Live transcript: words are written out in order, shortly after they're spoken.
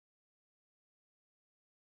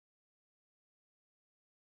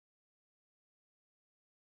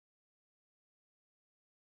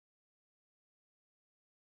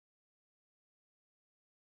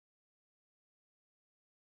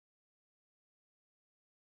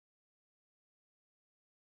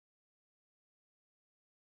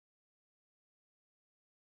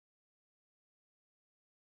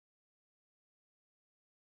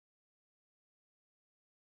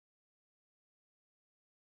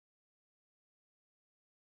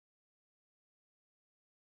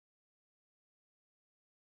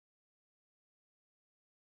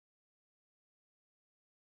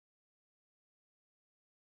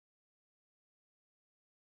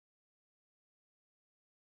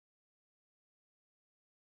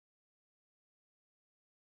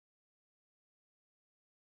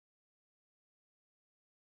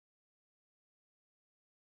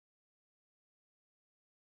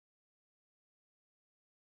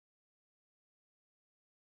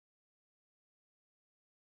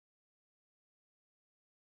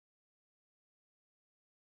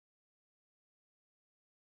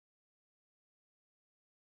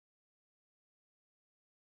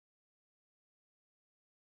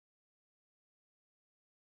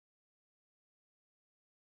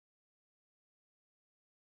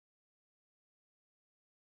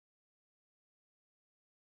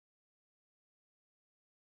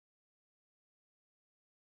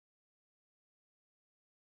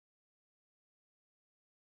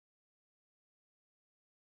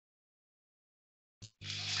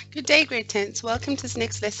Good day, grade 10s. Welcome to this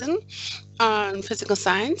next lesson on physical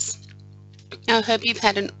science. I hope you've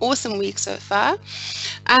had an awesome week so far.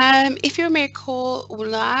 If you may recall,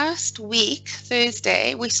 last week,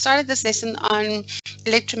 Thursday, we started this lesson on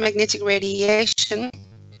electromagnetic radiation.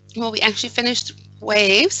 Well, we actually finished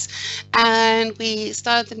waves and we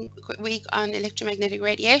started the week on electromagnetic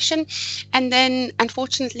radiation. And then,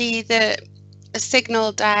 unfortunately, the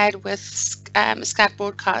signal died with Skype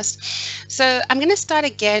broadcast. So I'm going to start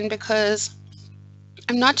again because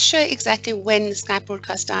I'm not sure exactly when the Skype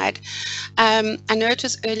broadcast died. I know it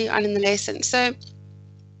was early on in the lesson. So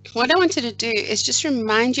what I wanted to do is just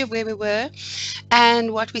remind you where we were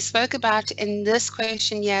and what we spoke about in this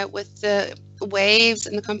question here with the waves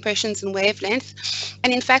and the compressions and wavelength.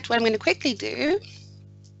 And in fact, what I'm going to quickly do,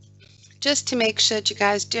 just to make sure that you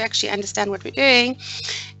guys do actually understand what we're doing,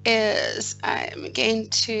 is I'm going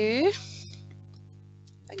to, if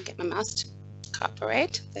I can get my mouse to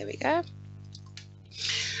cooperate, there we go.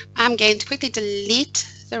 I'm going to quickly delete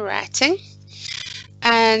the writing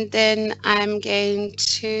and then I'm going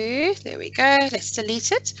to, there we go, let's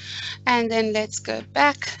delete it and then let's go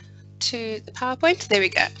back to the PowerPoint. There we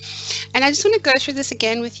go. And I just want to go through this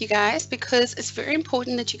again with you guys because it's very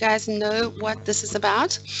important that you guys know what this is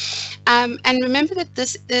about. And remember that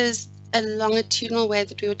this is a longitudinal wave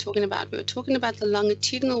that we were talking about. We were talking about the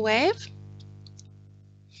longitudinal wave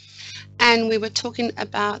and we were talking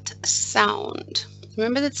about sound.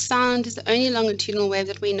 Remember that sound is the only longitudinal wave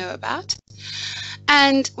that we know about.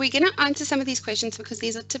 And we're going to answer some of these questions because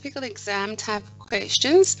these are typical exam type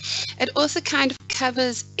questions. It also kind of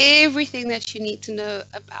covers everything that you need to know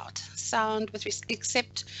about sound,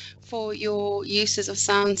 except for your uses of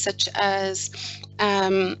sound such as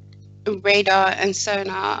radar and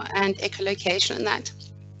sonar and echolocation and that.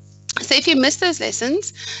 So if you missed those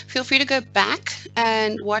lessons, feel free to go back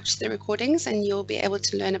and watch the recordings and you'll be able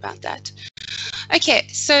to learn about that. Okay,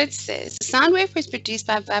 so it says the sound wave is produced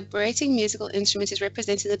by vibrating musical instruments is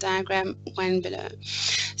represented in the diagram 1 below.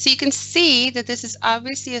 So you can see that this is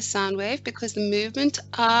obviously a sound wave because the movement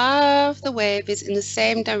of the wave is in the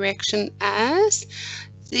same direction as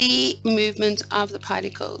the movement of the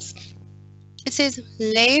particles. It says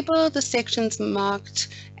label the sections marked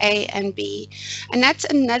A and B. And that's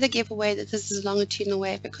another giveaway that this is a longitudinal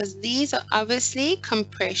wave because these are obviously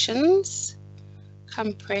compressions.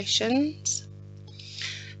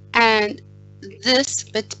 And this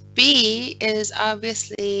bit B is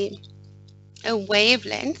obviously a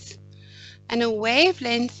wavelength. And a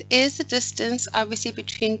wavelength is the distance obviously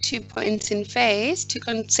between 2 points in phase, 2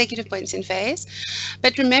 consecutive points in phase.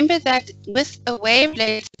 But remember that with a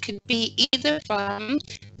wavelength, it could be either from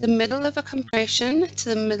the middle of a compression to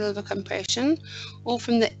the middle of a compression, or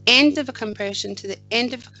from the end of a compression to the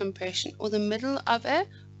end of a compression, or the middle of a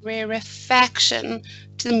rarefaction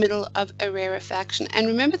to the middle of a rarefaction. And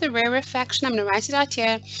remember the rarefaction, I'm going to write it out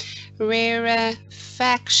here,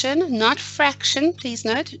 rarefaction, not fraction, please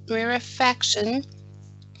note, rarefaction.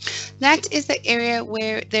 That is the area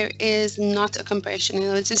where there is not a compression, in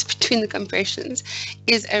other words, just between the compressions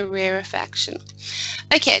is a rarefaction.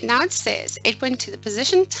 Okay, now it says 8.2, the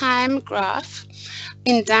position time graph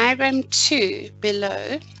in diagram 2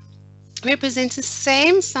 below represents the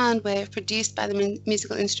same sound wave produced by the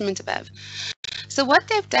musical instrument above. So what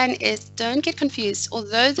they've done is, don't get confused,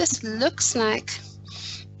 although this looks like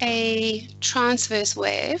a transverse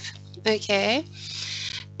wave, okay,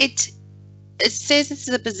 it says this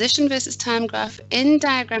is a position versus time graph in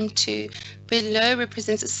diagram 2 below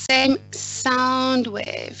represents the same sound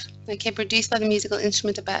wave, okay, produced by the musical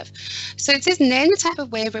instrument above. So it says name the type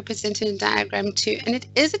of wave represented in diagram 2, and it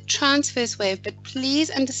is a transverse wave, but please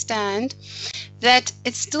understand that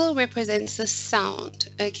it still represents the sound,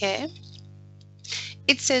 okay?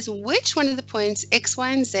 It says which one of the points X,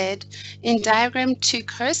 Y, and Z in diagram 2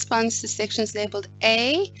 corresponds to sections labeled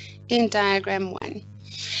A in diagram 1.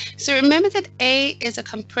 So remember that A is a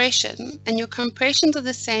compression and your compressions are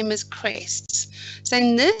the same as crests. So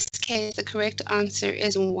in this case, the correct answer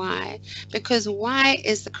is Y because Y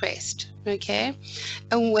is the crest, okay?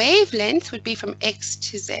 A wavelength would be from X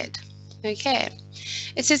to Z, okay?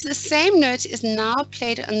 It says the same note is now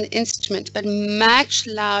played on the instrument but much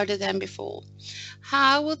louder than before.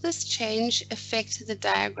 How will this change affect the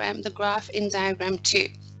diagram, the graph in diagram 2?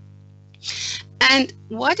 And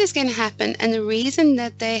what is going to happen, and the reason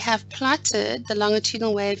that they have plotted the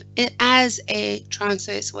longitudinal wave as a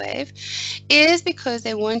transverse wave is because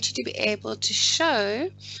they want you to be able to show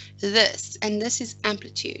this, and this is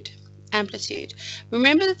amplitude. amplitude.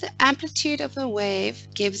 Remember that the amplitude of the wave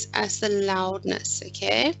gives us the loudness,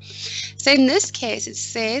 okay? So in this case, it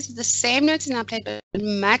says the same note is now played but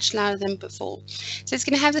much louder than before. So it's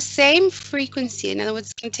going to have the same frequency. In other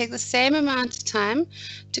words, it's going to take the same amount of time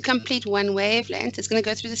to complete one wavelength. It's going to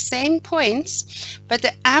go through the same points, but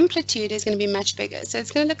the amplitude is going to be much bigger. So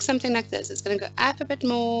it's going to look something like this. It's going to go up a bit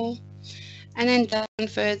more, and then down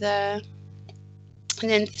further, and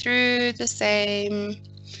then through the same.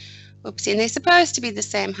 Oopsie, and they're supposed to be the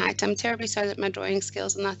same height. I'm terribly sorry that my drawing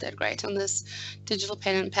skills are not that great on this digital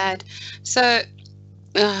pen and pad. So,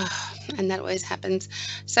 and that always happens.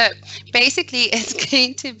 So basically it's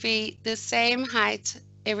going to be the same height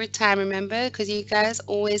every time, remember, because you guys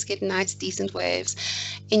always get nice, decent waves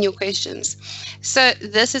in your questions. So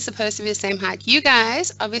this is supposed to be the same height. You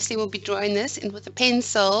guys obviously will be drawing this in with a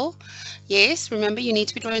pencil. Yes, remember you need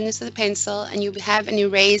to be drawing this with a pencil, and you have an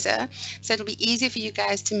eraser, so it'll be easier for you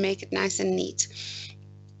guys to make it nice and neat.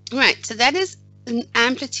 Right, so that is an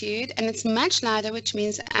amplitude, and it's much louder, which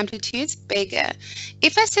means the amplitude's bigger.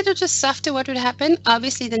 If I said it was softer, what would happen?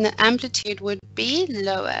 Obviously, then the amplitude would be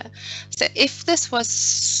lower. So if this was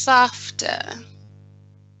softer,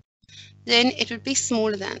 then it would be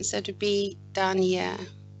smaller than, so it would be down here.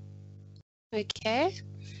 Okay,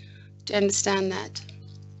 do you understand that?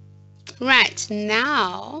 Right,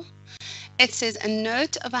 now it says a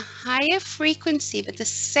note of a higher frequency but the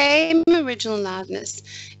same original loudness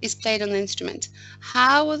is played on the instrument.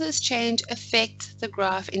 How will this change affect the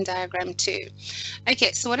graph in diagram 2?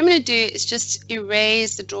 Okay, so what I'm going to do is just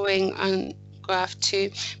erase the drawing on graph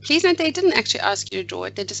 2. Please note they didn't actually ask you to draw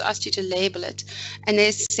it, they just asked you to label it. And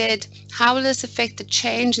they said, how will this affect the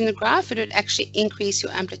change in the graph? It would actually increase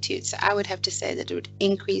your amplitude. So I would have to say that it would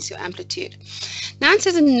increase your amplitude. Now it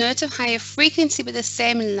says a note of higher frequency but the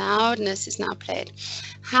same loudness is now played.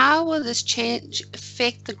 How will this change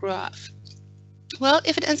affect the graph? Well,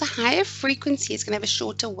 if it has a higher frequency, it's going to have a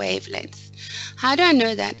shorter wavelength. How do I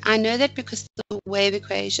know that? I know that because of the wave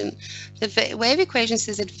equation. The wave equation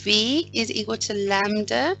says that V is equal to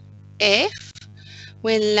lambda F,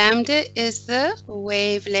 where lambda is the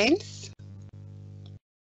wavelength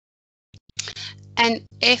and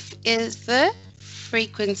F is the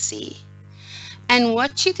frequency. And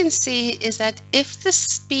what you can see is that if the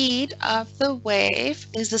speed of the wave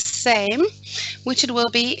is the same, which it will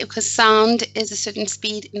be because sound is a certain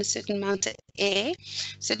speed in a certain amount of air,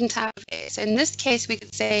 certain type of air. So in this case, we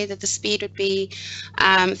could say that the speed would be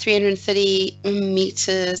 330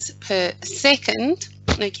 meters per second,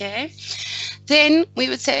 okay? Then we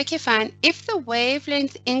would say, okay, fine. If the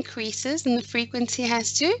wavelength increases, then the frequency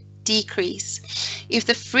has to decrease. If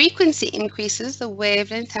the frequency increases, the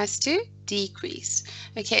wavelength has to decrease.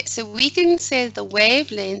 Okay, so we can say the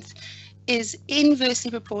wavelength is inversely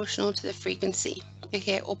proportional to the frequency,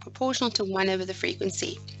 okay, or proportional to 1 over the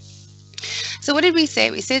frequency. So what did we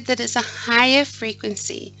say? We said that it's a higher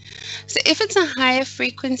frequency. So if it's a higher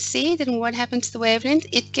frequency, then what happens to the wavelength?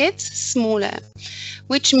 It gets smaller,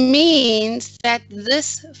 which means that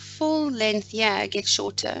this full length here gets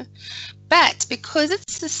shorter. But because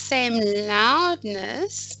it's the same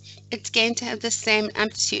loudness, it's going to have the same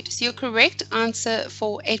amplitude. So your correct answer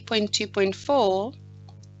for 8.2.4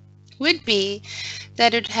 would be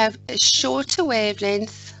that it would have a shorter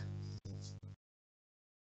wavelength,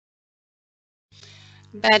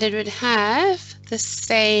 but it would have the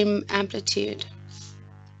same amplitude.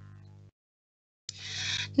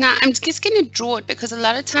 Now, I'm just going to draw it because a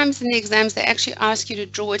lot of times in the exams, they actually ask you to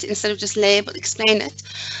draw it instead of just label, explain it.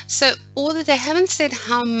 So although they haven't said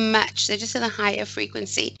how much, they just said a higher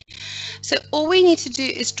frequency. So all we need to do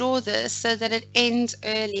is draw this so that it ends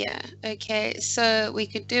earlier. Okay, so we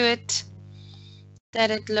could do it that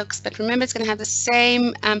it looks, but remember it's going to have the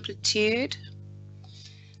same amplitude.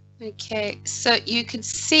 Okay, so you can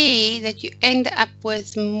see that you end up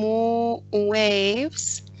with more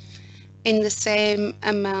waves in the same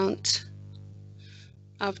amount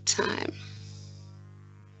of time.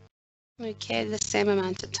 Okay, the same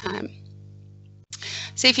amount of time.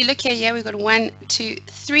 So if you look here, yeah, we've got 1, 2,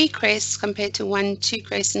 3 crests compared to 1, 2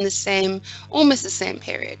 crests in the same, almost the same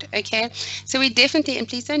period. Okay, so we definitely, and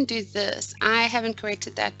please don't do this. I haven't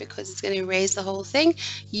corrected that because it's going to erase the whole thing.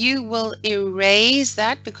 You will erase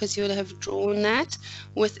that because you will have drawn that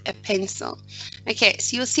with a pencil. Okay,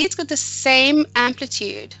 so you'll see it's got the same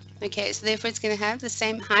amplitude. Okay, so therefore it's going to have the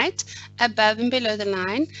same height above and below the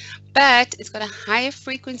line, but it's got a higher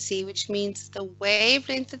frequency, which means the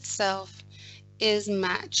wavelength itself is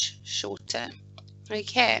much shorter.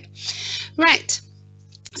 Okay, right.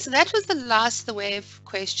 So that was the last of the wave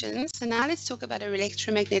questions. So now let's talk about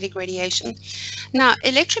electromagnetic radiation. Now,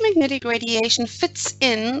 electromagnetic radiation fits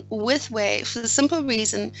in with wave for the simple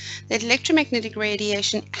reason that electromagnetic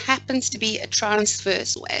radiation happens to be a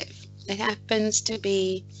transverse wave. It happens to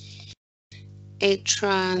be a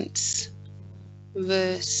transverse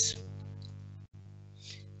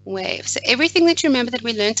wave. So everything that you remember that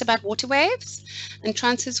we learned about water waves and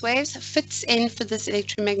transverse waves fits in for this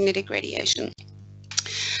electromagnetic radiation.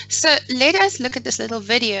 So let us look at this little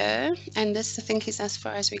video, and this I think is as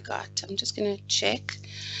far as we got. I'm just going to check.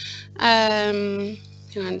 Hang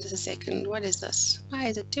on just a second. What is this? Why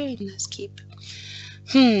is it doing this? Keep.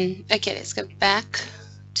 Okay, let's go back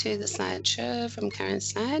to the slideshow from Karen's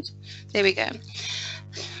slide. There we go.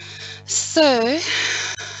 So,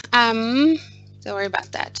 don't worry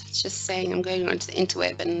about that. It's just saying I'm going onto the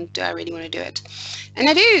interweb, and do I really want to do it? And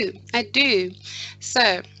I do.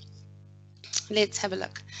 So let's have a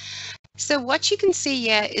look. So what you can see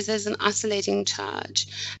here is there's an oscillating charge,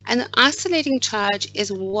 and the oscillating charge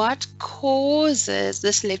is what causes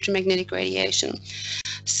this electromagnetic radiation.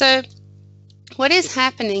 So what is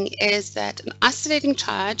happening is that an oscillating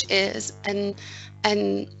charge is either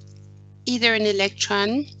an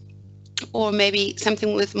electron or maybe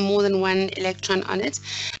something with more than one electron on it,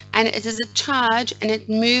 and it is a charge and it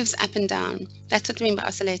moves up and down. That's what we mean by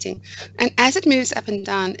oscillating. And as it moves up and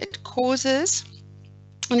down, it causes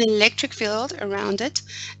an electric field around it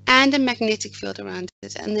and a magnetic field around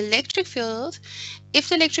it. And the electric field, if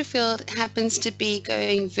the electric field happens to be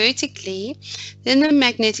going vertically, then the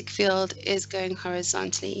magnetic field is going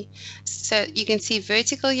horizontally. So you can see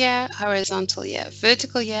vertical here, horizontal here,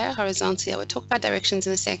 vertical here, horizontal here. We'll talk about directions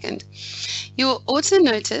in a second. You will also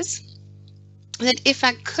notice that if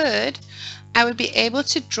I could, I would be able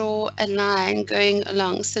to draw a line going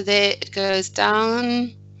along. So there it goes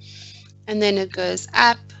down, and then it goes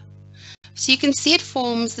up. So you can see it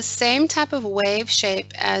forms the same type of wave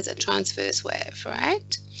shape as a transverse wave,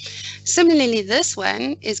 right? Similarly, this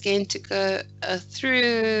one is going to go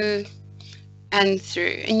through and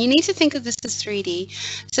through. And you need to think of this as 3D.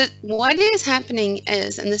 So what is happening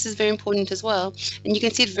is, and this is very important as well, and you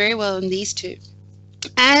can see it very well in these two,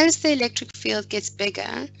 as the electric field gets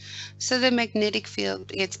bigger, so the magnetic field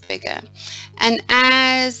gets bigger. And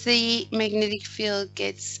as the magnetic field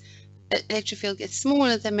gets electric field gets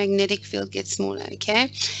smaller, the magnetic field gets smaller,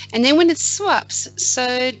 okay? And then when it swaps,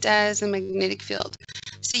 so does the magnetic field.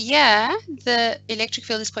 So yeah, the electric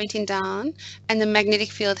field is pointing down and the magnetic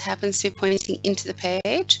field happens to be pointing into the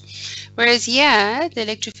page. Whereas yeah, the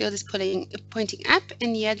electric field is pointing up,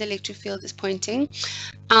 and yeah, the electric field is pointing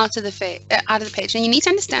out of the page. And you need to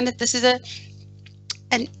understand that this is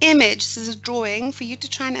an image, this is a drawing for you to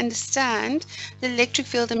try and understand the electric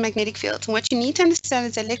field and magnetic fields. And what you need to understand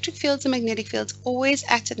is the electric fields and magnetic fields always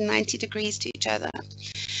act at 90 degrees to each other.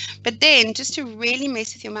 But then, just to really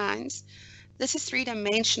mess with your minds, this is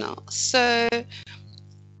three-dimensional. So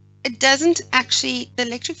it doesn't actually, the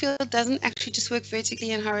electric field doesn't actually just work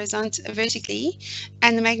vertically and vertically,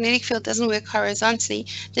 and the magnetic field doesn't work horizontally.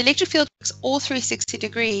 The electric field works all 360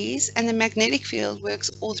 degrees, and the magnetic field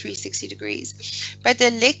works all 360 degrees. But the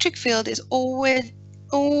electric field is always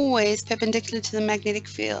perpendicular to the magnetic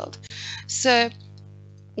field. So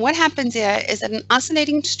what happens here is that an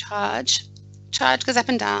oscillating charge goes up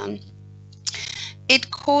and down.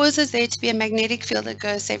 It causes there to be a magnetic field that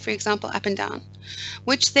goes, say, for example, up and down,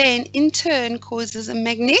 which then in turn causes a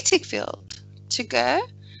magnetic field to go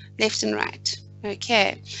left and right.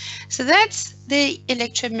 Okay, so that's the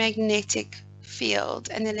electromagnetic field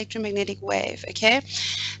and the electromagnetic wave. Okay,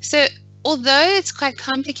 so although it's quite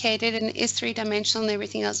complicated and is three-dimensional and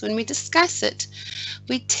everything else, when we discuss it,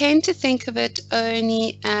 we tend to think of it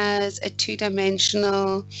only as a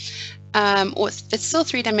two-dimensional, or it's still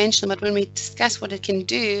three-dimensional, but when we discuss what it can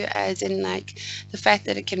do, as in like the fact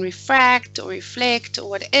that it can refract or reflect or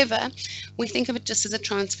whatever, we think of it just as a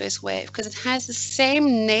transverse wave because it has the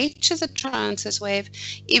same nature as a transverse wave,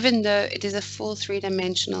 even though it is a full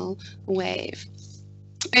three-dimensional wave.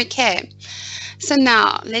 Okay, so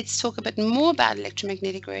now let's talk a bit more about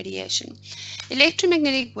electromagnetic radiation.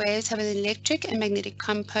 Electromagnetic waves have an electric and magnetic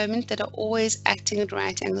component that are always acting at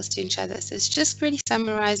right angles to each other. So it's just really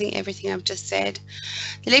summarizing everything I've just said.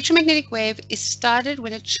 The electromagnetic wave is started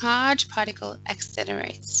when a charged particle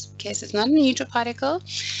accelerates. Okay, so it's not a neutral particle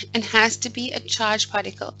and has to be a charged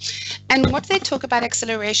particle. And what they talk about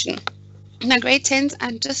acceleration. Now, grade 10s,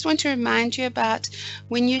 I just want to remind you about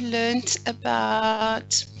when you learned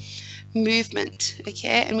about movement,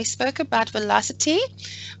 okay? And we spoke about velocity,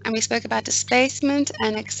 and we spoke about displacement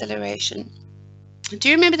and acceleration. Do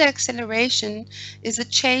you remember that acceleration is the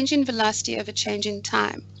change in velocity over change in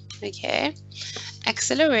time? Okay,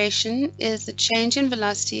 acceleration is the change in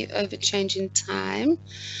velocity over change in time,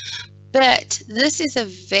 but this is a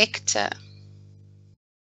vector.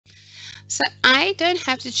 So I don't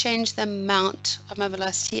have to change the amount of my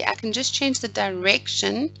velocity. I can just change the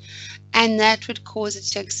direction, and that would cause it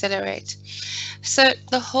to accelerate. So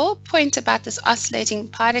the whole point about this oscillating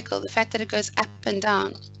particle, the fact that it goes up and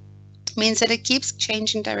down, means that it keeps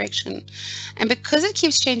changing direction. And because it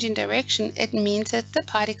keeps changing direction, it means that the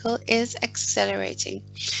particle is accelerating.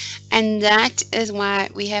 And that is why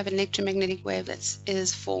we have an electromagnetic wave that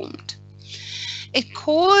is formed. It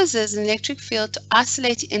causes an electric field to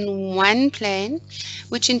oscillate in one plane,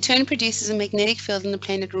 which in turn produces a magnetic field in the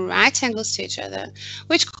plane at right angles to each other,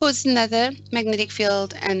 which causes another magnetic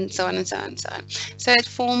field, and so on and so on and so on. So it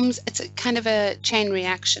forms, it's a kind of a chain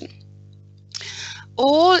reaction.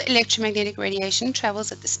 All electromagnetic radiation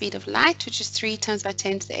travels at the speed of light, which is 3 times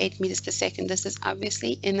 10 to the 8 meters per second. This is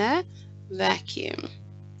obviously in a vacuum,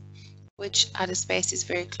 which outer space is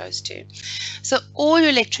very close to. So all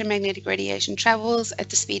electromagnetic radiation travels at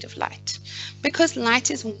the speed of light, because light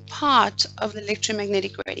is part of the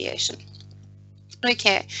electromagnetic radiation.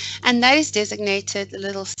 Okay, and that is designated the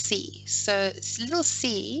little c. So this little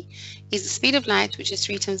c is the speed of light, which is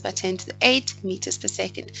 3 times 10 to the 8 meters per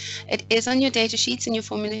second. It is on your data sheets and your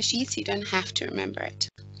formula sheets. You don't have to remember it.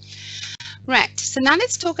 Right, so now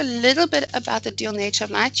let's talk a little bit about the dual nature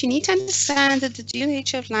of light. You need to understand that the dual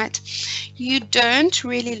nature of light, you don't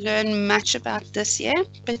really learn much about this year,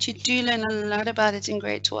 but you do learn a lot about it in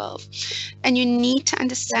grade 12. And you need to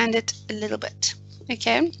understand it a little bit,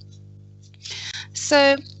 okay?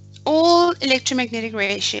 So all electromagnetic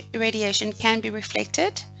radiation can be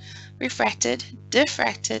reflected, refracted,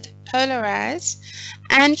 diffracted, polarized,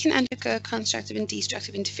 and can undergo constructive and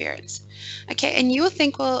destructive interference. Okay, and you will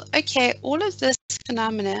think, well, okay, all of this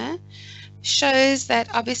phenomena shows that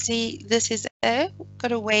obviously this is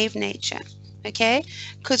got a wave nature, okay?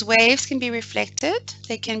 Because waves can be reflected,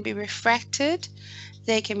 they can be refracted,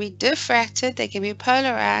 they can be diffracted, they can be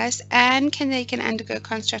polarized, and they can undergo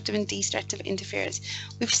constructive and destructive interference.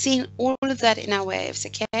 We've seen all of that in our waves,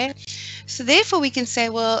 okay? So therefore we can say,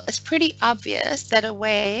 well, it's pretty obvious that a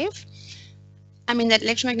wave, that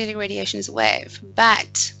electromagnetic radiation is a wave,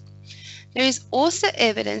 but there is also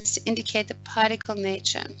evidence to indicate the particle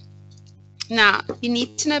nature. Now, you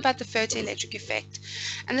need to know about the photoelectric effect.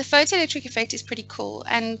 And the photoelectric effect is pretty cool.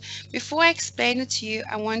 And before I explain it to you,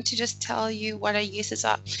 I want to just tell you what our uses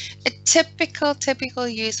are. A typical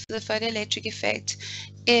use for the photoelectric effect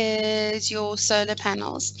is your solar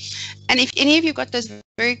panels. And if any of you got those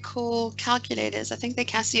very cool calculators, I think they're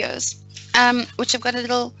Casios, which have got a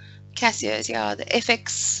little Casios, yeah, the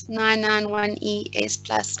FX991ES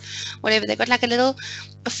plus, whatever. They've got like a little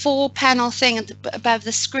 4-panel thing above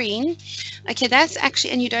the screen. Okay, that's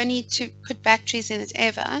actually, and you don't need to put batteries in it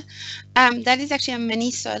ever. That is actually a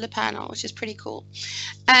mini solar panel, which is pretty cool.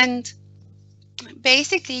 And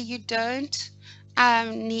basically, you don't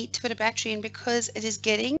need to put a battery in, because it is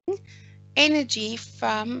getting energy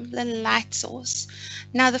from the light source.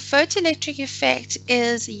 Now, the photoelectric effect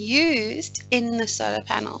is used in the solar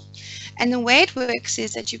panel. And the way it works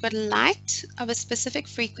is that you've got light of a specific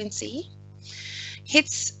frequency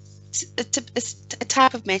hits a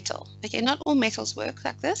type of metal. Okay, not all metals work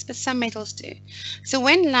like this, but some metals do. So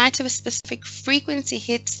when light of a specific frequency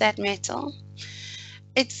hits that metal,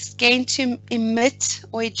 it's going to emit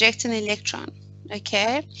or eject an electron.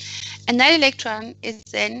 Okay, and that electron is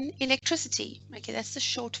then electricity. Okay, that's the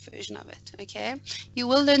short version of it. Okay, you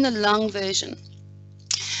will learn the long version.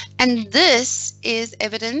 And this is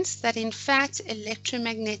evidence that in fact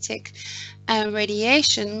electromagnetic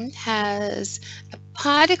radiation has a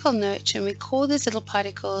particle nature, and we call these little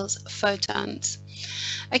particles photons.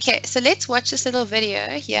 Okay, so let's watch this little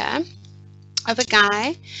video here of a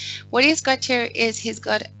guy. What he's got here is he's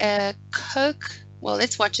got a Coke. Well,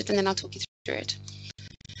 let's watch it and then I'll talk you through it.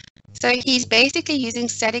 So he's basically using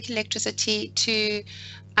static electricity to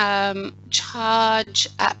charge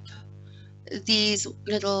up these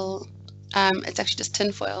little, it's actually just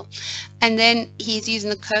tin foil. And then he's using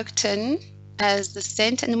the Coke tin as the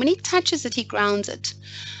center. And when he touches it, he grounds it.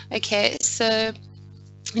 Okay, so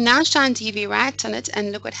he now shines UV light on it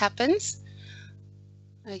and look what happens.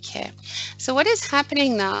 Okay, so what is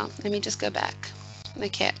happening now, let me just go back.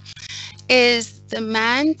 Okay, is the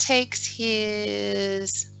man takes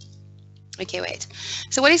his, okay, wait.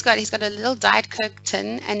 So what he's got a little Diet Coke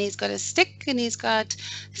tin, and he's got a stick, and he's got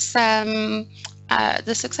some,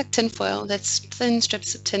 this looks like tin foil, that's thin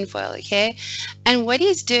strips of tin foil, okay? And what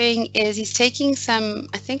he's doing is he's taking some,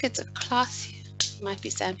 I think it's a cloth, might be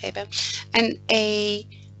sandpaper, and a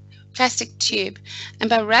plastic tube, and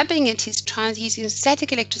by rubbing it, he's using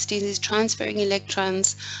static electricity, he's transferring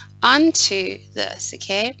electrons onto this.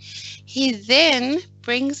 Okay, he then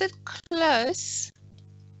brings it close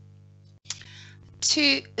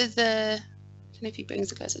to the, I don't know if he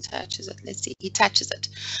brings it close or touches it. Let's see, he touches it.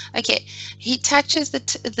 Okay, he touches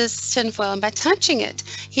this tinfoil, and by touching it,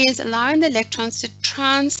 he is allowing the electrons to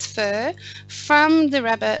transfer from the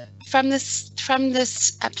rubber, from this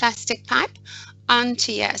plastic pipe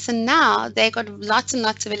onto here. So now they got lots and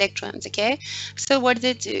lots of electrons. Okay, so what do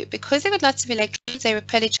they do? Because they got lots of electrons, they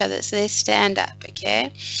repel each other, so they stand up.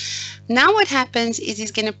 Okay, now what happens is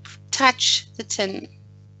he's going to touch the tin,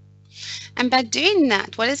 and by doing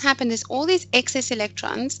that, what has happened is all these excess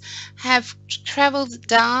electrons have traveled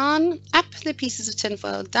down, up the pieces of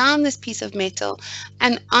tinfoil, down this piece of metal,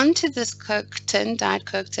 and onto this Coke tin, dyed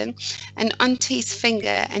Coke tin, and onto his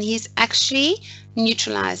finger, and he's actually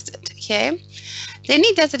neutralized it. Okay, then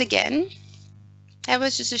he does it again. That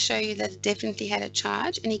was just to show you that it definitely had a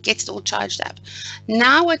charge, and he gets it all charged up.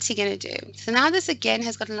 Now what's he going to do? So now this again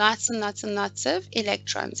has got lots and lots and lots of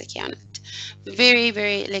electrons, okay, on it. Very,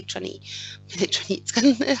 very electrony. It's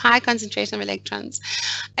got a high concentration of electrons.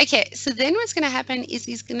 Okay, so then what's going to happen is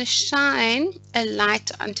he's going to shine a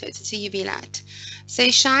light onto it. It's a UV light. So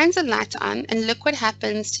he shines a light on, and look what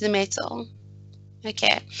happens to the metal.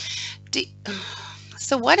 Okay.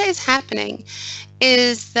 So what is happening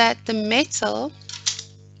is that the metal,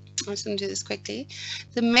 I'm just going to do this quickly.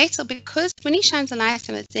 The metal, because when he shines a light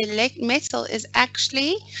on it, the metal is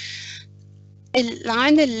actually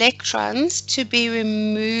allowing the electrons to be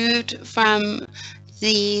removed from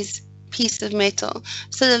these pieces of metal.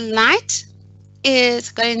 So the light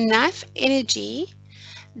is got enough energy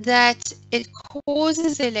that it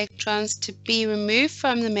causes the electrons to be removed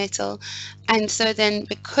from the metal, and so then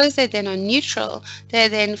because they then are neutral, they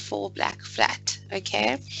then fall black flat.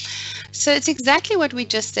 Okay, so it's exactly what we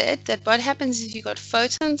just said, that what happens is you've got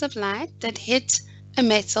photons of light that hit a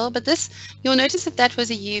metal, but this, you'll notice that that was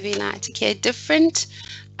a UV light. Okay, different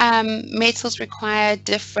metals require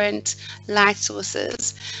different light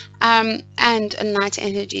sources and light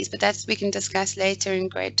energies, but that's we can discuss later in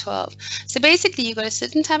grade 12. So basically, you've got a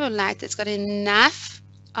certain type of light that's got enough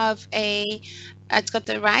of it's got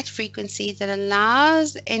the right frequency that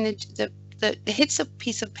allows energy, it hits a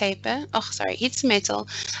piece of paper, hits metal,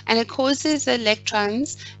 and it causes the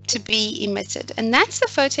electrons to be emitted. And that's the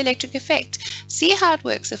photoelectric effect. See how it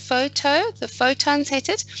works. The photons hit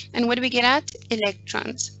it, and what do we get out?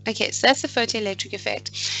 Electrons. Okay, so that's the photoelectric effect.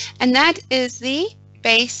 And that is the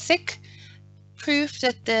basic proof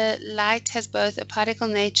that the light has both a particle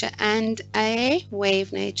nature and a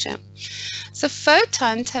wave nature. So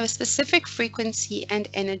photons have a specific frequency and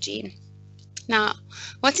energy. Now,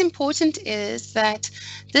 what's important is that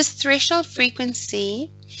this threshold frequency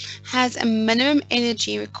has a minimum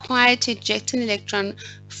energy required to eject an electron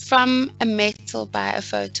from a metal by a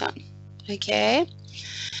photon. Okay?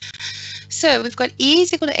 So we've got E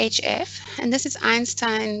is equal to HF, and this is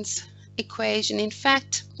Einstein's equation. In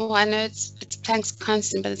fact, well, I know it's Planck's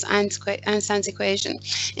constant, but it's Einstein's equation.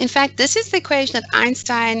 In fact, this is the equation that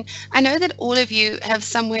Einstein, I know that all of you have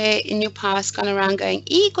somewhere in your past gone around going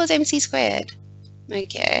E equals mc squared.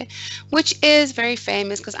 Okay, which is very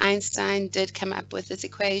famous because Einstein did come up with this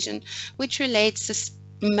equation, which relates to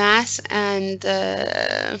mass and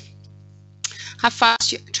how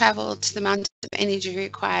fast you travel to the amount of energy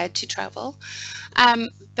required to travel.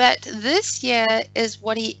 But this year is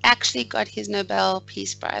what he actually got his Nobel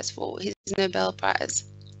Peace Prize for, his Nobel Prize,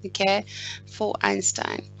 okay, for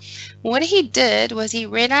Einstein. What he did was he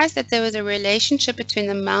realized that there was a relationship between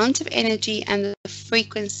the amount of energy and the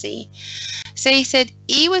frequency. So he said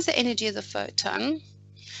E was the energy of the photon,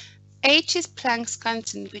 H is Planck's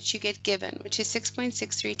constant, which you get given, which is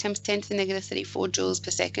 6.63 times 10 to the negative 34 joules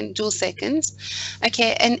per second, joule seconds.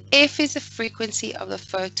 Okay, and F is the frequency of the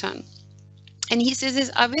photon. And he says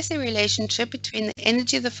there's obviously a relationship between the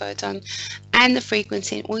energy of the photon and the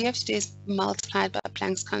frequency. And all you have to do is multiply it by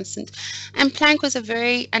Planck's constant. And Planck was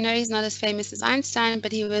I know he's not as famous as Einstein,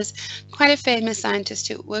 but he was quite a famous scientist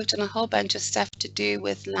who worked on a whole bunch of stuff to do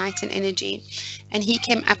with light and energy. And he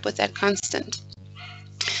came up with that constant.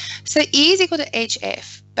 So E is equal to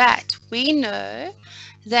HF, but we know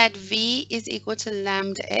that V is equal to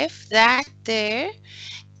lambda F. That there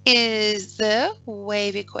is the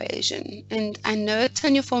wave equation. And I know it's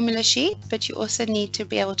on your formula sheet, but you also need to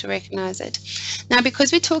be able to recognize it. Now,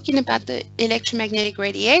 because we're talking about the electromagnetic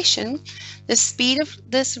radiation, the speed of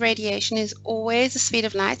this radiation is always the speed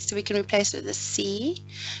of light, so we can replace it with a C.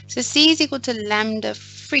 So C is equal to lambda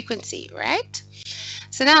frequency, right?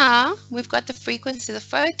 So now we've got the frequency of the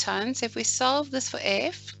photon. So if we solve this for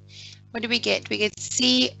F, what do we get? We get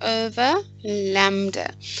C over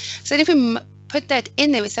lambda. So if we put that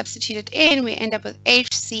in there, we substitute it in, we end up with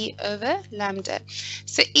HC over lambda.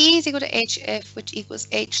 So E is equal to HF, which equals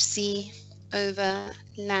HC over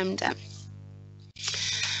lambda.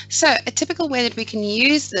 So a typical way that we can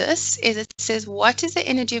use this is it says, what is the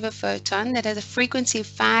energy of a photon that has a frequency of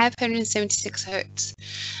 576 hertz?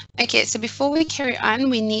 Okay, so before we carry on,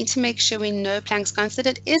 we need to make sure we know Planck's constant.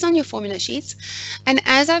 It is on your formula sheets. And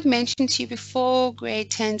as I've mentioned to you before,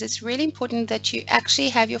 grade 10s, it's really important that you actually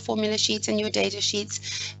have your formula sheets and your data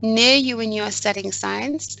sheets near you when you are studying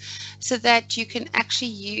science, so that you can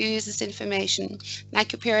actually use this information,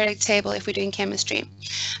 like your periodic table if we're doing chemistry.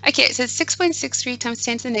 Okay, so it's 6.63 times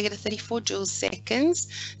 10 to the negative 34 joules seconds.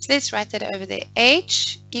 So let's write that over there.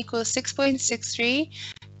 H equals 6.63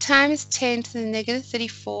 times 10 to the negative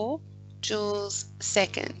 34 joules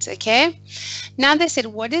seconds. Okay, now they said,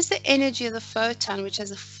 what is the energy of the photon which has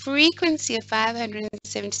a frequency of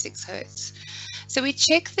 576 hertz? So we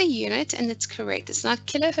check the unit and it's correct. It's not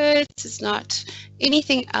kilohertz, it's not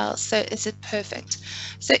anything else, so is it perfect?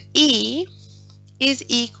 So E is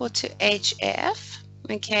equal to HF.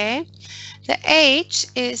 Okay, the H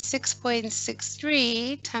is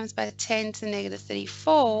 6.63 times by 10 to the negative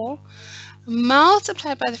 34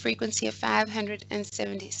 multiplied by the frequency of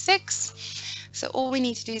 576. So all we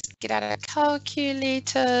need to do is get out our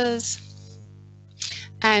calculators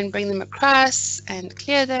and bring them across and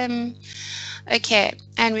clear them. Okay,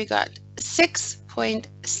 and we got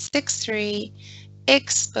 6.63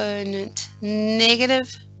 exponent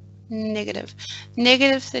negative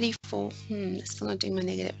 34. Still not doing my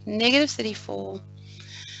negative 34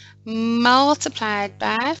 multiplied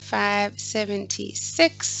by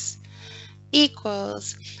 576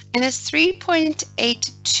 equals, and it's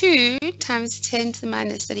 3.82 times 10 to the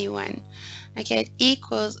minus 31. Okay, it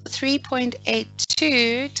equals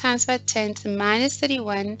 3.82 times by 10 to the minus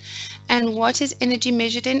 31. And what is energy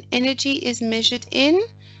measured in? Energy is measured in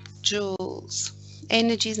joules.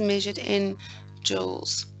 Energy is measured in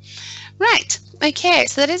joules. Right, okay,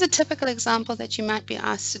 so that is a typical example that you might be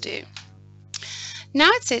asked to do. Now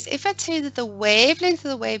it says, if I tell you that the wavelength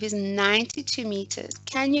of the wave is 92 meters,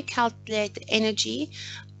 can you calculate the energy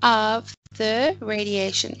of the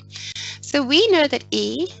radiation? So we know that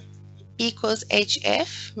E equals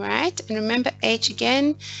HF, right? And remember, H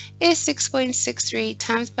again is 6.63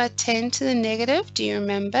 times by 10 to the negative. Do you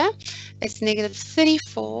remember? It's negative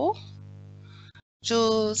 34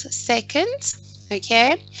 joules seconds.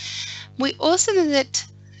 Okay. We also know that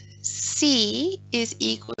C is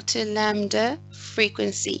equal to lambda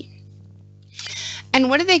frequency. And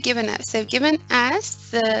what have they given us? They've given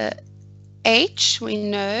us the H, we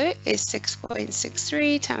know, is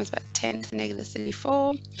 6.63 times by 10 to the negative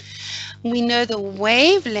 34. We know the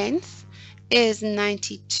wavelength is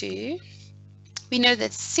 92. We know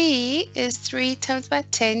that C is 3 times by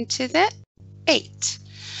 10 to the 8.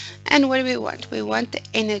 And what do we want? We want the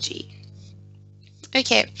energy.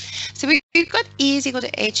 Okay, so we've got E is equal to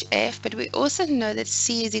HF, but we also know that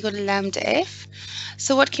C is equal to lambda F.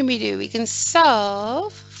 So what can we do? We can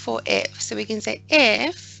solve for F. So we can say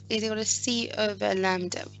F is equal to C over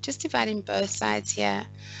lambda. We're just dividing both sides here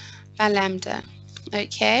by lambda.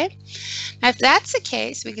 Okay, now if that's the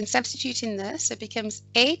case, we can substitute in this. So it becomes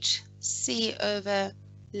HC over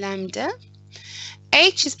lambda.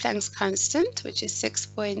 H is Planck's constant, which is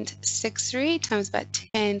 6.63 times by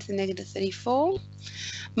 10 to the negative 34,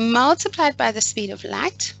 multiplied by the speed of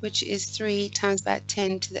light, which is 3 times by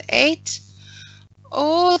 10 to the 8,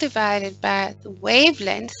 all divided by the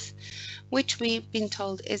wavelength, which we've been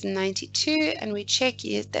told is 92, and we check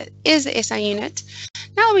that is the SI unit.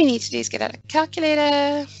 Now all we need to do is get out a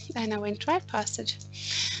calculator, and I went right past it.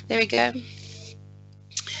 There we go.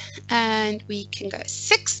 And we can go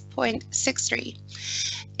 6.63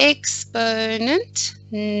 exponent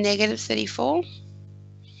negative 34,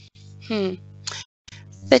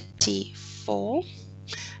 34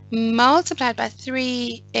 multiplied by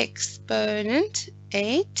 3 exponent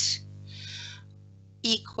 8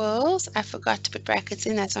 equals, I forgot to put brackets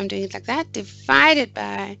in, that's why I'm doing it like that, divided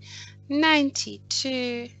by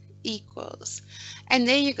 92 equals, and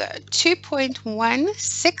there you go,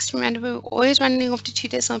 2.16. Remember, we're always running off to 2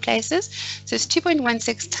 decimal places, so it's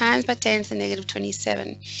 2.16 times by 10 to the negative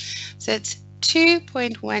 27. So it's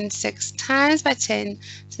 2.16 times by 10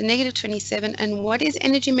 to the negative 27. And what is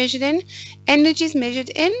energy measured in? Energy is measured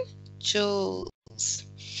in joules.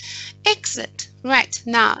 Excellent. Right,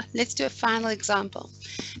 now let's do a final example.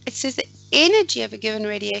 It says the energy of a given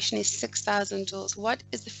radiation is 6,000 joules. What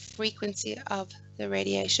is the frequency of the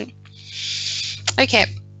radiation? Okay,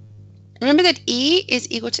 remember that E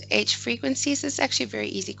is equal to H frequencies. This is actually a very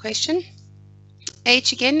easy question.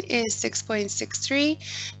 H again is 6.63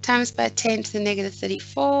 times by 10 to the negative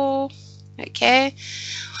 34. Okay,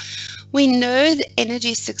 we know the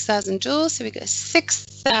energy is 6,000 joules, so we go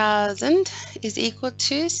 6,000 is equal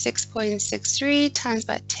to 6.63 times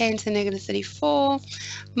by 10 to the negative 34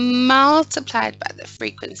 multiplied by the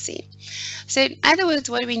frequency. So in other words,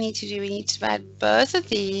 what do we need to do? We need to divide both of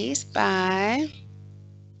these by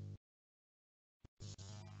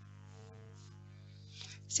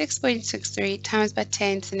 6.63 times by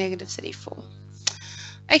 10 to the negative 34.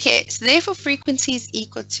 Okay, so therefore frequency is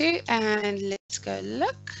equal to, and let's go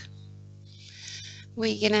look.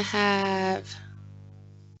 We're going to have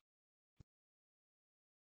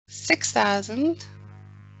 6,000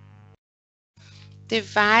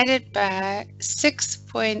 divided by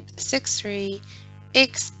 6.63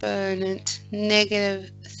 exponent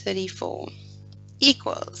negative 34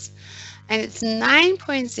 equals, and it's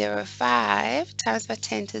 9.05 times by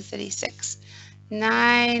 10 to the 36.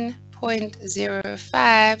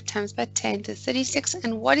 9.05 times by 10 to the 36.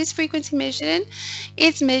 And what is frequency measured in?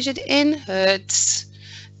 It's measured in hertz.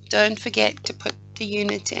 Don't forget to put the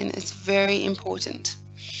unit in. It's very important.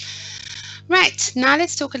 Right, now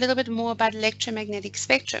let's talk a little bit more about electromagnetic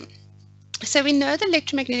spectrum. So we know that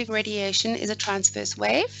electromagnetic radiation is a transverse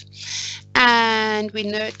wave, and we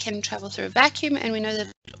know it can travel through a vacuum, and we know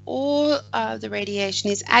that all of the radiation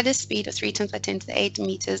is at a speed of 3 times by 10 to the 8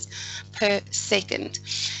 meters per second.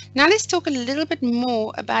 Now let's talk a little bit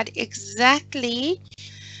more about exactly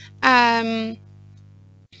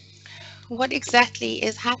what exactly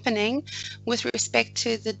is happening with respect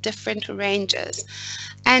to the different ranges.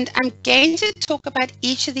 And I'm going to talk about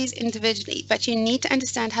each of these individually, but you need to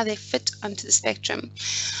understand how they fit onto the spectrum.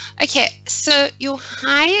 Okay, so your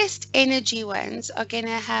highest energy ones are going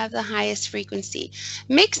to have the highest frequency.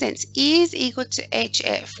 Makes sense. E is equal to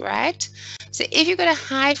HF, right? So if you've got a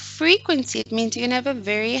high frequency, it means you're going to have a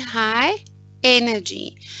very high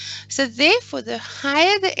energy. So therefore, the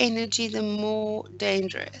higher the energy, the more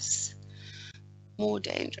dangerous. More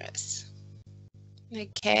dangerous.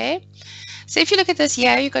 Okay. So if you look at this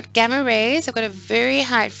here, you've got gamma rays. They've got a very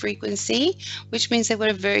high frequency, which means they've got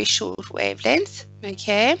a very short wavelength.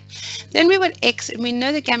 Okay. Then we've got X, and we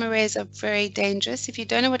know that gamma rays are very dangerous. If you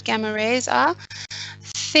don't know what gamma rays are,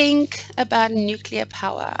 think about nuclear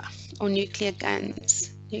power or nuclear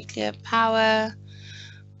guns. Nuclear power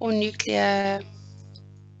or nuclear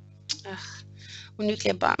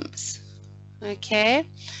bombs. Okay.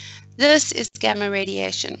 This is gamma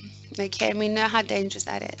radiation. Okay, and we know how dangerous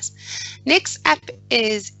that is. Next up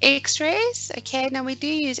is X-rays. Okay, now we do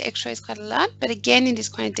use X-rays quite a lot, but again, it is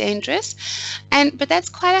quite dangerous. But that's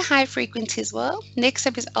quite a high frequency as well. Next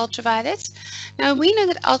up is ultraviolet. Now we know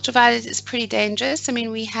that ultraviolet is pretty dangerous. I mean,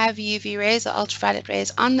 we have UV rays or ultraviolet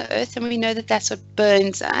rays on the Earth, and we know that that's what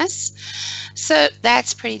burns us. So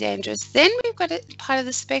that's pretty dangerous. Then we've got a part of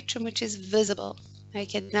the spectrum which is visible.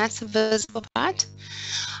 Okay, that's the visible part.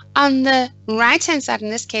 On the right-hand side, in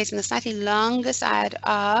this case, on the slightly longer side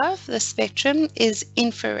of the spectrum, is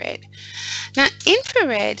infrared. Now,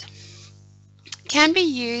 infrared can be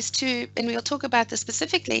used to, and we'll talk about this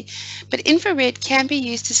specifically, but infrared can be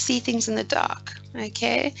used to see things in the dark,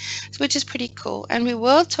 okay, which is pretty cool. And we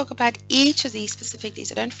will talk about each of these specifically,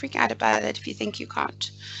 so don't freak out about it if you think you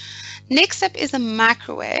can't. Next up is a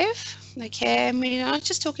microwave. Okay, and we're not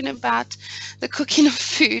just talking about the cooking of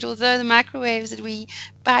food, although the microwaves that we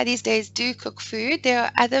buy these days do cook food. There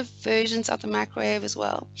are other versions of the microwave as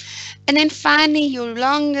well. And then finally, your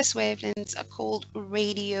longest wavelengths are called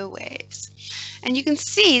radio waves. And you can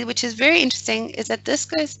see, which is very interesting, is that this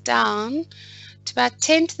goes down to about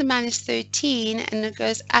 10 to the minus 13, and it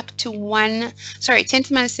goes up to 10 to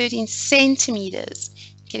the minus 13 centimeters.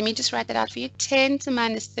 Okay, let me just write that out for you. 10 to the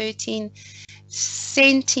minus 13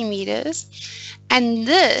 centimeters, and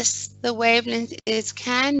this, the wavelength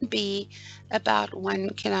can be about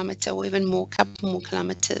 1 kilometer or even more, couple more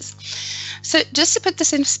kilometers. So just to put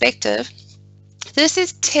this in perspective, this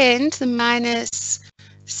is 10 to the minus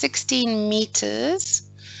 16 meters,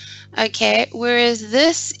 okay, whereas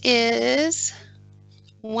this is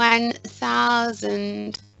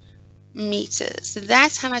 1,000 meters. So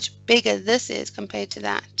that's how much bigger this is compared to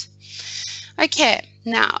that. Okay,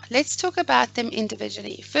 now let's talk about them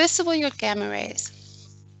individually. First of all, your gamma rays.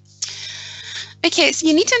 Okay, so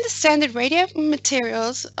you need to understand that radio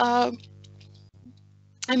materials are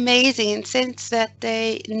amazing in the sense that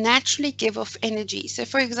they naturally give off energy. So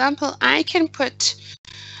for example, I can put,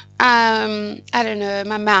 I don't know,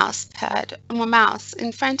 my mouse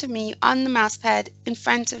in front of me, on the mouse pad in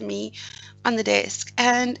front of me, on the desk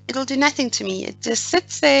and it'll do nothing to me. It just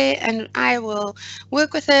sits there and I will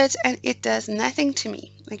work with it and it does nothing to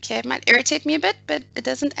me. Okay, it might irritate me a bit, but it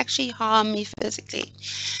doesn't actually harm me physically.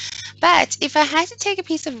 But if I had to take a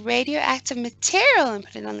piece of radioactive material and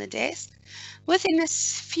put it on the desk, within a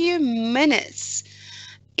few minutes,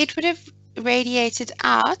 it would have radiated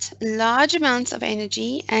out large amounts of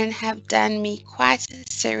energy and have done me quite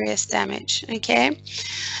serious damage. Okay,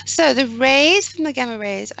 so the rays from the gamma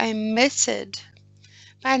rays are emitted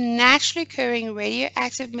by naturally occurring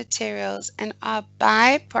radioactive materials and are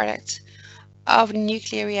byproduct of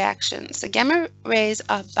nuclear reactions. The gamma rays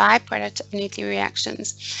are byproduct of nuclear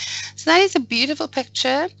reactions. So that is a beautiful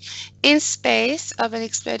picture in space of an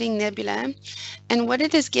exploding nebula, and what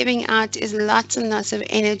it is giving out is lots and lots of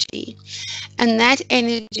energy, and that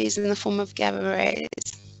energy is in the form of gamma rays.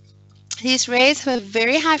 These rays have a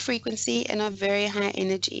very high frequency and are very high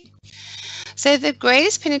energy. So the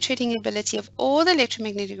greatest penetrating ability of all the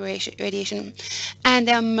electromagnetic radiation, and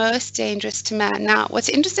they're most dangerous to man. Now, what's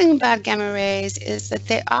interesting about gamma rays is that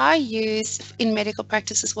they are used in medical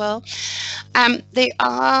practice as well. There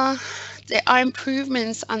are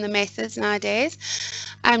improvements on the methods nowadays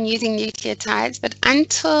using nucleotides, but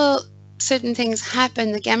until certain things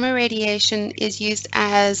happen, the gamma radiation is used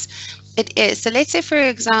as it is. So let's say, for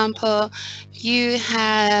example, you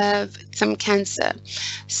have some cancer.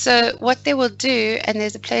 So what they will do, and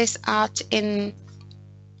there's a place out in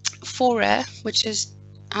Fora, which is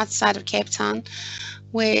outside of Cape Town,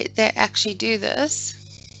 where they actually do this.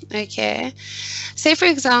 Okay, say for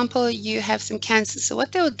example you have some cancer. So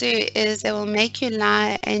what they'll do is they will make you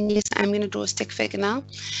lie, and yes, I'm going to draw a stick figure now.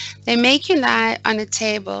 They make you lie on a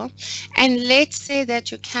table, and let's say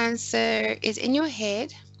that your cancer is in your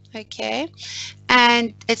head, okay,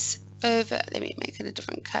 and it's over, let me make it a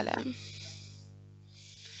different color,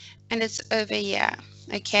 and it's over here.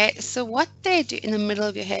 Okay, so what they do in the middle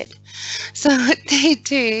of your head, so what they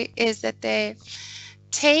do is that they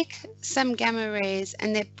take some gamma rays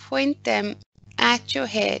and they point them at your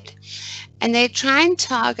head, and they try and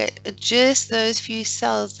target just those few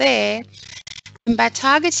cells there, and by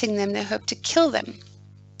targeting them they hope to kill them.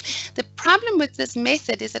 The problem with this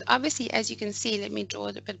method is that obviously, as you can see, let me draw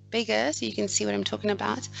it a bit bigger so you can see what I'm talking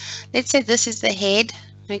about. Let's say this is the head.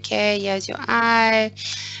 Okay, here's your eye,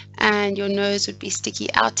 and your nose would be sticky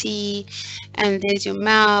outy, and there's your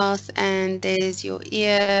mouth, and there's your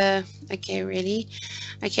ear. Okay, really?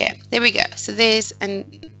 Okay, there we go. So there's,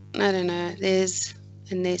 and I don't know, there's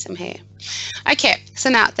some hair. Okay, so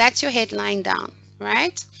now that's your head lying down,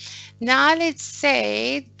 right? Now let's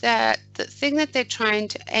say that the thing that they're trying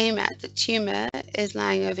to aim at, the tumor, is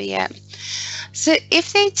lying over here. So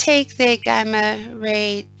if they take their gamma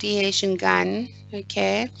radiation gun,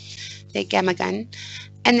 okay, their gamma gun,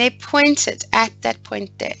 and they point it at that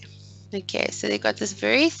point there, okay, so they've got this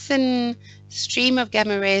very thin stream of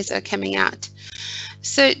gamma rays that are coming out.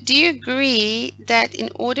 So do you agree that in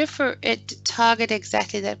order for it to target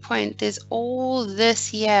exactly that point, there's all this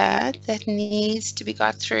here that needs to be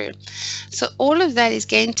got through? So all of that is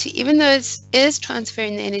going to, even though it is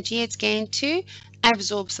transferring the energy, it's going to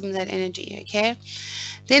absorb some of that energy, okay?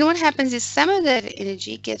 Then what happens is some of that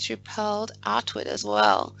energy gets repelled outward as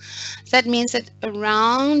well. That means that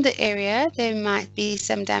around the area, there might be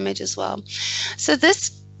some damage as well. So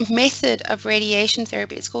this method of radiation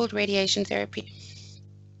therapy, it's called radiation therapy.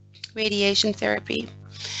 Radiation therapy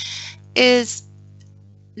is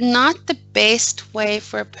not the best way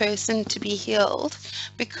for a person to be healed,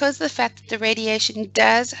 because the fact that the radiation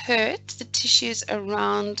does hurt the tissues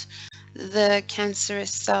around the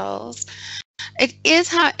cancerous cells. It is,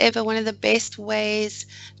 however, one of the best ways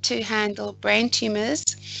to handle brain tumors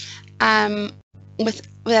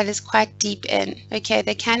that is quite deep in. Okay,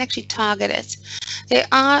 they can actually target it. There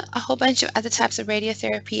are a whole bunch of other types of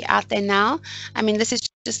radiotherapy out there now. I mean, this is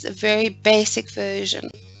just a very basic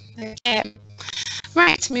version. Okay,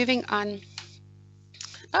 right, moving on.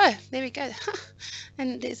 Oh, there we go.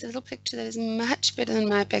 And there's a little picture that is much better than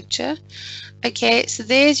my picture. Okay, so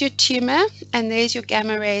there's your tumor and there's your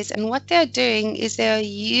gamma rays. And what they're doing is they're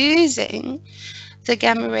using the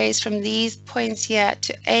gamma rays from these points here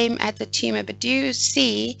to aim at the tumor. But do you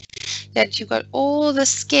see that you've got all the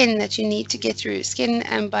skin that you need to get through, skin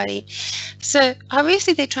and body? So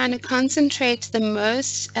obviously they're trying to concentrate the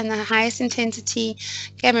most and the highest intensity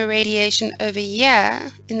gamma radiation over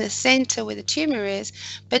here in the center where the tumor is,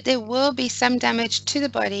 but there will be some damage to the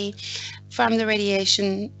body from the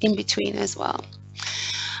radiation in between as well.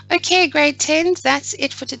 Okay, grade 10s, that's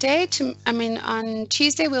it for today. On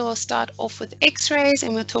Tuesday, we will start off with X-rays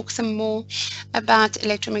and we'll talk some more about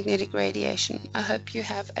electromagnetic radiation. I hope you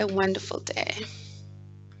have a wonderful day.